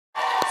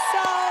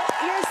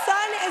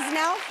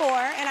now 4,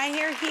 and I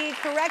hear he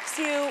corrects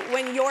you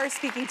when you're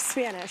speaking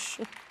Spanish.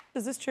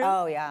 Is this true?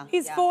 Oh, yeah.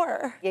 He's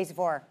 4. Yeah, he's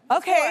 4.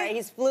 Okay.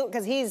 He's fluent,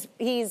 because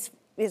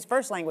his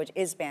first language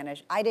is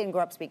Spanish. I didn't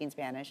grow up speaking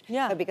Spanish.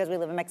 Yeah. But because we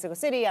live in Mexico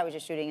City, I was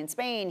just shooting in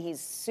Spain. He's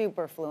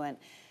super fluent.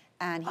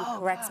 And he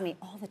corrects me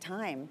all the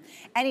time.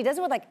 And he does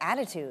it with, like,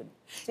 attitude.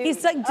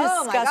 He's, like, disgusted.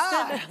 Oh, my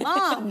God,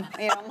 Mom.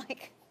 You know, I'm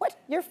like, what?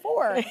 You're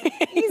 4.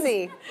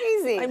 Easy,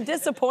 easy. I'm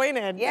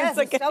disappointed. Yes,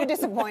 he's so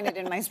disappointed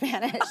in my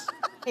Spanish.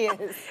 He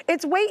is.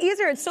 It's way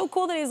easier. It's so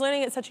cool that he's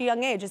learning at such a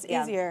young age. It's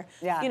easier.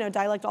 Yeah. You know,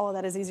 dialect, all of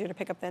that is easier to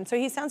pick up then. So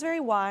he sounds very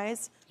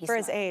wise for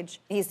his age.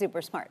 He's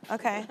super smart.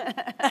 Okay.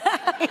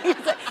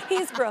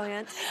 He's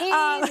brilliant. He's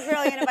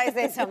brilliant, if I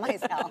say so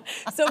myself.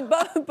 So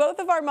both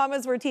of our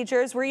mamas were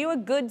teachers. Were you a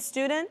good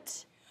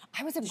student?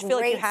 I was a feel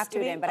like you great have to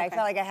be? student, but I Okay.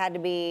 felt like I had to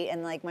be,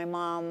 and like my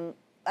mom,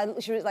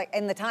 she was like,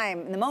 in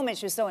the moment,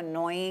 she was so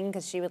annoying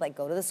because she would like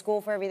go to the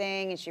school for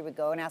everything, and she would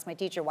go and ask my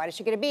teacher, why does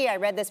she get a B? I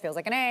read this, feels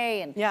like an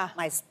A, and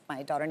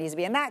my daughter needs to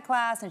be in that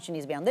class, and she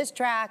needs to be on this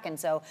track, and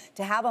so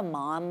to have a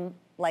mom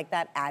like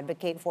that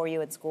advocate for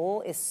you at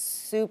school is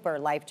super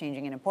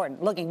life-changing and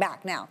important, looking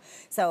back now.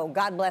 So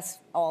God bless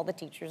all the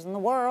teachers in the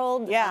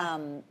world.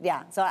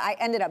 Yeah. So I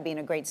ended up being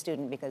a great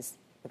student because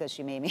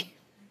she made me.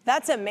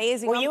 That's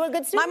amazing. Were you a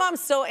good student? My mom's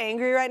so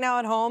angry right now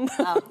at home.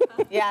 Oh,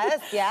 yes,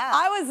 yeah.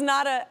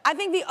 I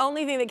think the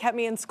only thing that kept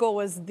me in school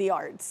was the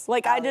arts.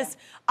 Like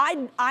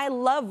I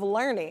love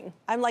learning.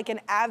 I'm like an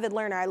avid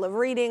learner. I love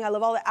reading, I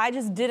love all that. I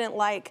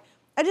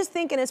just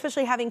think, and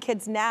especially having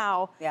kids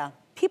now,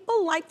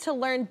 people like to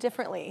learn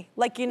differently.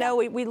 Like, you know,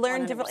 we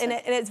learn 100%. differently,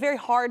 and it's very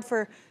hard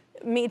for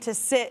me to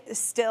sit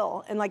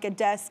still in like a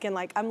desk and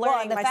like I'm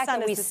learning. Well, the fact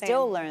that we the same.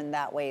 still learn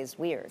that way is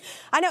weird.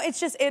 I know, it's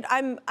just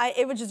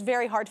it was just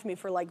very hard for me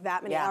for like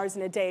that many hours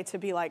in a day to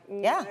be like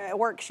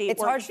worksheet.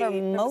 It's hard for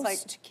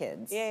most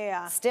kids.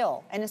 Yeah.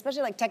 Still, and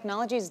especially like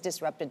technology has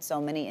disrupted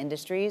so many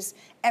industries.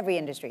 Every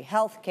industry,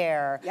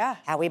 healthcare,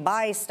 how we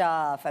buy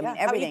stuff. I mean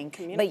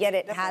everything. But yet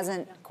it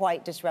hasn't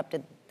quite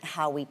disrupted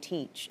how we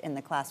teach in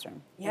the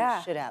classroom. Yeah,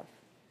 it should have.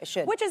 It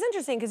should. Which is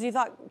interesting because you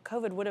thought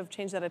COVID would have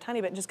changed that a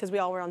tiny bit just because we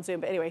all were on Zoom.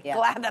 But anyway,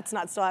 glad that's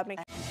not still happening.